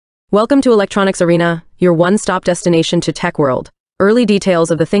Welcome to Electronics Arena, your one-stop destination to tech world. Early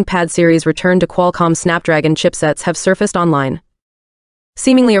details of the ThinkPad series return to Qualcomm Snapdragon chipsets have surfaced online,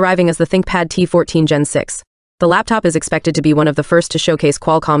 seemingly arriving as the ThinkPad T14 Gen 6. The laptop is expected to be one of the first to showcase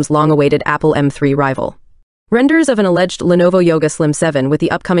Qualcomm's long-awaited Apple M3 rival. Renders of an alleged Lenovo Yoga Slim 7 with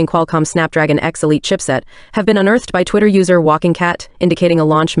the upcoming Qualcomm Snapdragon X Elite chipset have been unearthed by Twitter user WalkingCat, indicating a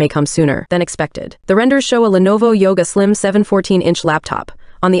launch may come sooner than expected. The renders show a Lenovo Yoga Slim 7 14-inch laptop.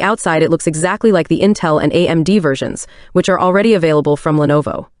 On the outside, it looks exactly like the Intel and AMD versions, which are already available from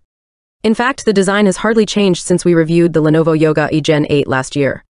Lenovo. In fact, the design has hardly changed since we reviewed the Lenovo Yoga E Gen 8 last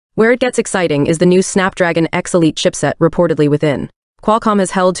year. Where it gets exciting is the new Snapdragon X Elite chipset reportedly within. Qualcomm has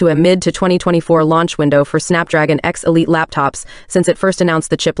held to a mid-to-2024 launch window for Snapdragon X Elite laptops since it first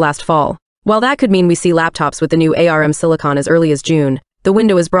announced the chip last fall. While that could mean we see laptops with the new ARM silicon as early as June, the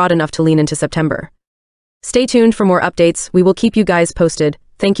window is broad enough to lean into September. Stay tuned for more updates. We will keep you guys posted.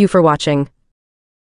 Thank you for watching.